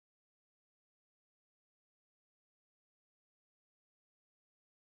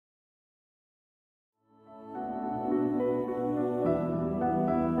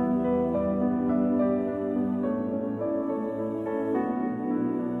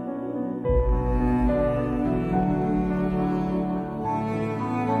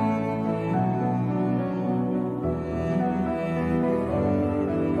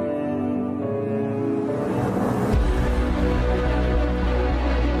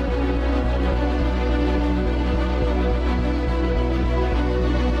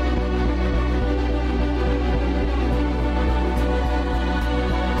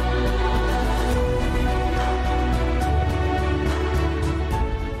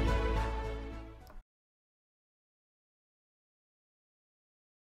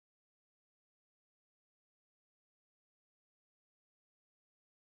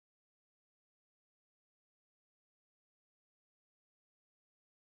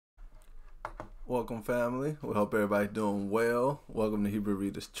Welcome, family. We hope everybody's doing well. Welcome to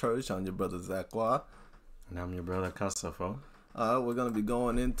Hebrewreaders Church. I'm your brother Zakwa. And I'm your brother Kasafo. We're going to be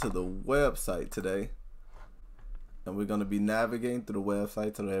going into the website today. And we're going to be navigating through the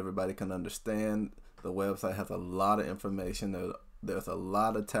website so that everybody can understand. The website has a lot of information. There's a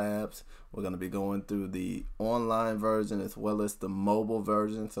lot of tabs. We're going to be going through the online version as well as the mobile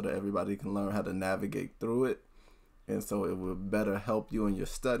version so that everybody can learn how to navigate through it. And so it will better help you in your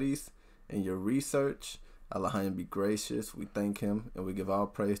studies, in your research. Allahim be gracious. We thank him and we give all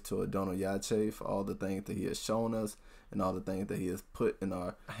praise to Adonai Yache for all the things that he has shown us and all the things that he has put in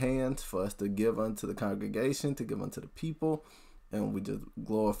our hands for us to give unto the congregation, to give unto the people. And we just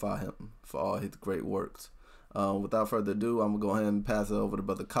glorify him for all his great works. Without further ado, I'm going to go ahead and pass it over to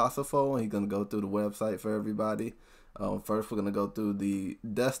Brother Kasafo, and he's going to go through the website for everybody. First, we're going to go through the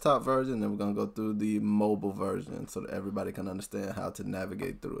desktop version, then we're going to go through the mobile version so that everybody can understand how to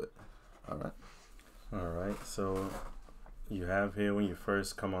navigate through it. All right. So you have here, when you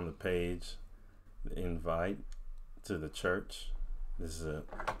first come on the page, the invite to the church. This is a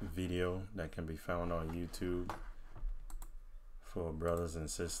video that can be found on YouTube for brothers and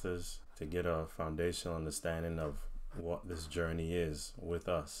sisters to get a foundational understanding of what this journey is with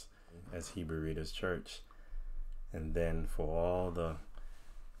us as Hebrewreaders Church. And then for all the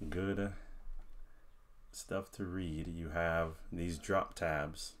good stuff to read, you have these drop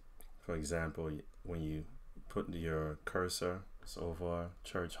tabs. For example, when you put your cursor over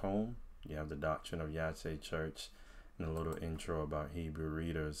church home, you have the doctrine of Yache Church and a little intro about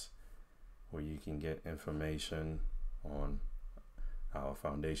Hebrewreaders, where you can get information on our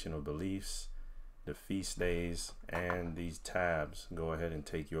foundational beliefs, the feast days, and these tabs go ahead and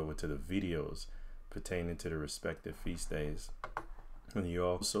take you over to the videos pertaining to the respective feast days. And you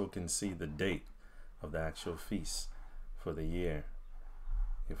also can see the date of the actual feast for the year.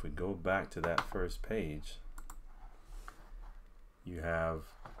 If we go back to that first page, you have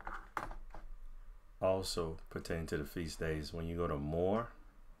also pertaining to the feast days. When you go to more,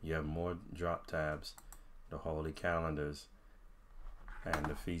 you have more drop tabs, the holy calendars, and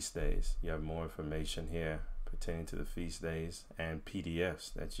the feast days. You have more information here pertaining to the feast days and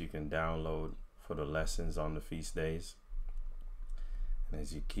PDFs that you can download for the lessons on the feast days. And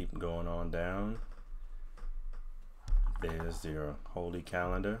as you keep going on down, there's your holy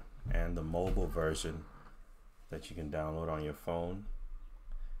calendar and the mobile version that you can download on your phone.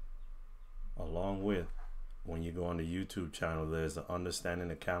 Along with, when you go on the YouTube channel, there's the Understanding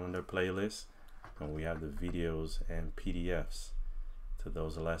the Calendar playlist, and we have the videos and PDFs to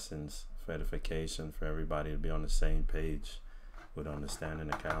those lessons for edification, for everybody to be on the same page with understanding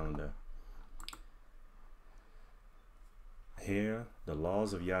the calendar. Here, the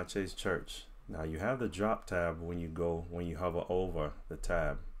laws of Yache's church. Now you have the drop tab when you hover over the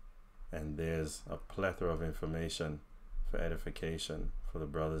tab, and there's a plethora of information for edification for the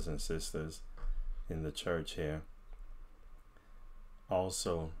brothers and sisters in the church here.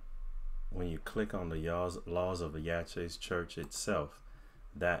 Also, when you click on the laws of the Yache's church itself,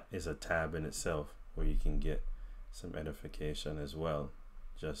 that is a tab in itself where you can get some edification as well,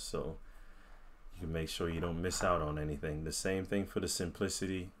 just so you can make sure you don't miss out on anything. The same thing for the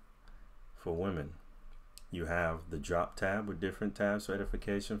simplicity for women. You have the drop tab with different tabs for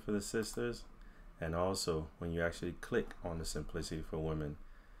edification for the sisters, and also when you actually click on the simplicity for women,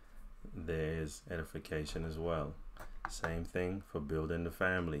 there is edification as well. Same thing for building the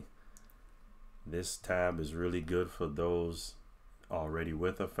family. This tab is really good for those already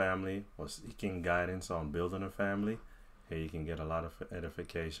with a family or seeking guidance on building a family. Here you can get a lot of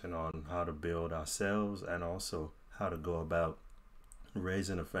edification on how to build ourselves and also how to go about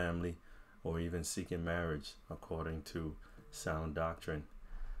raising a family or even seeking marriage according to sound doctrine.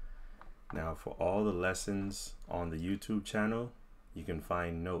 Now, for all the lessons on the YouTube channel, you can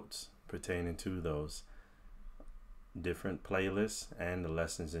find notes pertaining to those different playlists and the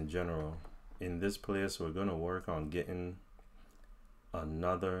lessons in general. In this playlist, we're going to work on getting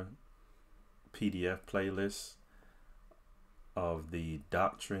another PDF playlist of the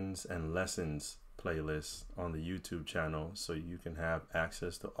doctrines and lessons playlist on the YouTube channel, so you can have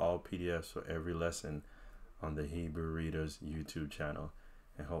access to all PDFs for every lesson on the Hebrewreaders YouTube channel,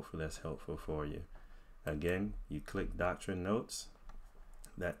 and hopefully that's helpful for you. Again, you click Doctrine Notes,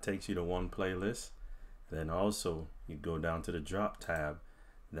 that takes you to one playlist. Then also you go down to the drop tab,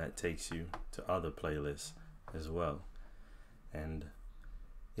 that takes you to other playlists as well. And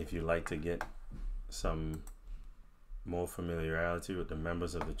if you like to get some more familiarity with the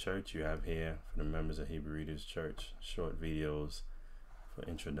members of the church, you have here for the members of Hebrewreaders Church short videos for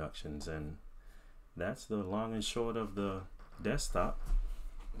introductions. And that's the long and short of the desktop.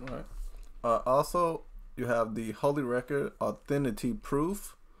 right. Also, you have the Holy Record Authenticity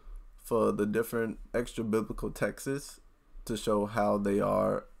Proof for the different extra biblical texts to show how they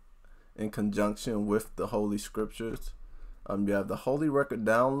are in conjunction with the Holy Scriptures. You have the Holy Record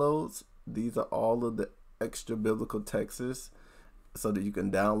Downloads. These are all of the extra biblical texts so that you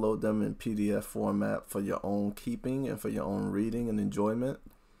can download them in PDF format for your own keeping and for your own reading and enjoyment.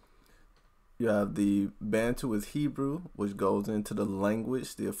 You have the Bantu is Hebrew, which goes into the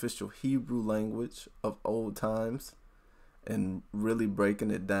language, the official Hebrew language of old times, and really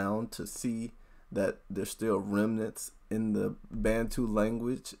breaking it down to see that there's still remnants in the Bantu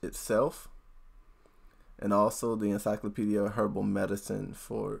language itself. And also the Encyclopedia of Herbal Medicine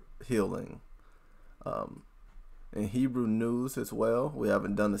for healing. In Hebrew News as well. We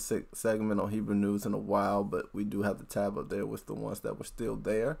haven't done a segment on Hebrew News in a while, but we do have the tab up there with the ones that were still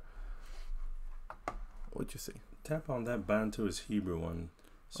there. What you see? Tap on that Bantu is Hebrew one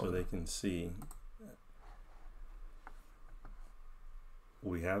so they can see.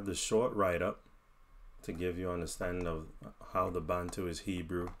 We have the short write-up to give you understanding of how the Bantu is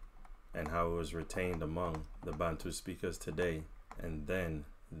Hebrew and how it was retained among the Bantu speakers today. And then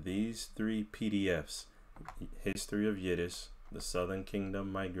these 3 PDFs, History of Yiddish, the Southern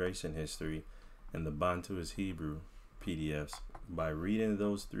Kingdom Migration History, and the Bantu is Hebrew PDFs. By reading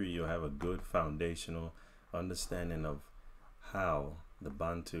those 3, you'll have a good foundational understanding of how the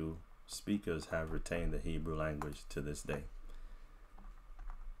Bantu speakers have retained the Hebrew language to this day.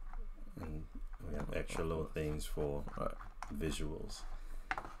 And we have extra little things for visuals.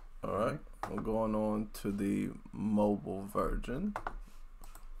 All right, we're going on to the mobile version.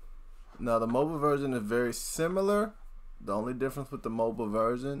 Now, the mobile version is very similar. The only difference with the mobile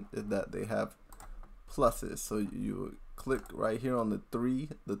version is that they have pluses. So you click right here on the three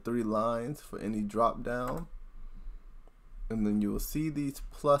lines for any drop down, and then you will see these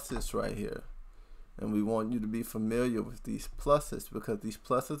pluses right here. And we want you to be familiar with these pluses because these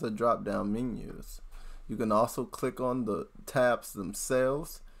pluses are drop down menus. You can also click on the tabs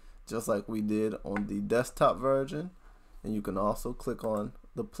themselves, just like we did on the desktop version, and you can also click on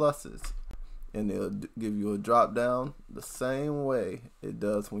the pluses, and it'll give you a drop down the same way it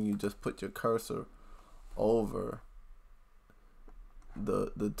does when you just put your cursor over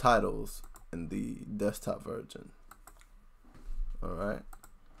the titles in the desktop version. All right,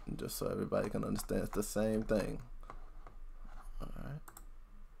 and just so everybody can understand, it's the same thing. All right,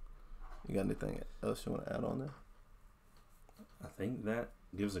 you got anything else you want to add on there? I think that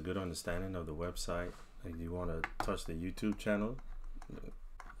gives a good understanding of the website. If you want to touch the YouTube channel,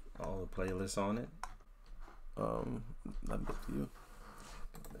 all the playlists on it. Let me get to you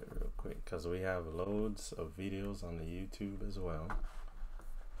Real quick, because we have loads of videos on the YouTube as well.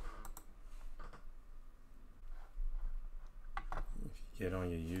 If you get on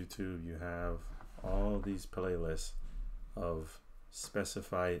your YouTube, you have all these playlists of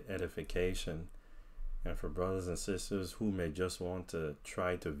specified edification. And for brothers and sisters who may just want to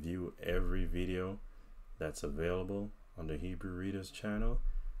try to view every video that's available on the Hebrewreaders channel,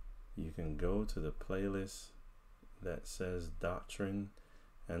 you can go to the playlist that says Doctrine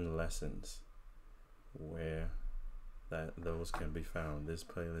and Lessons, where those can be found. This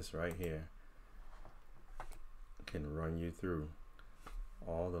playlist right here can run you through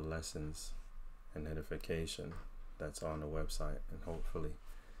all the lessons and edification that's on the website, and hopefully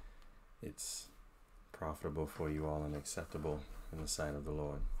it's profitable for you all and acceptable in the sight of the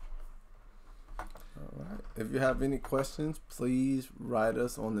Lord. All right. If you have any questions, please write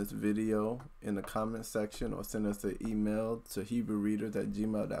us on this video in the comment section or send us an email to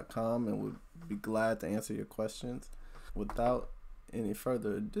HebrewReaders@gmail.com, and we'll be glad to answer your questions. Without any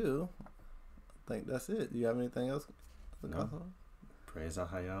further ado, I think that's it. Do you have anything else? No. Praise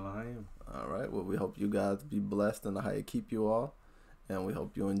Ahayim. All right. Well, we hope you guys be blessed and how you keep you all. And we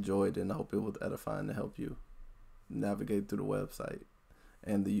hope you enjoyed it, and I hope it was edifying to help you navigate through the website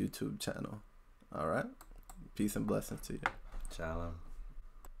and the YouTube channel. All right. Peace and blessings to you. Shalom.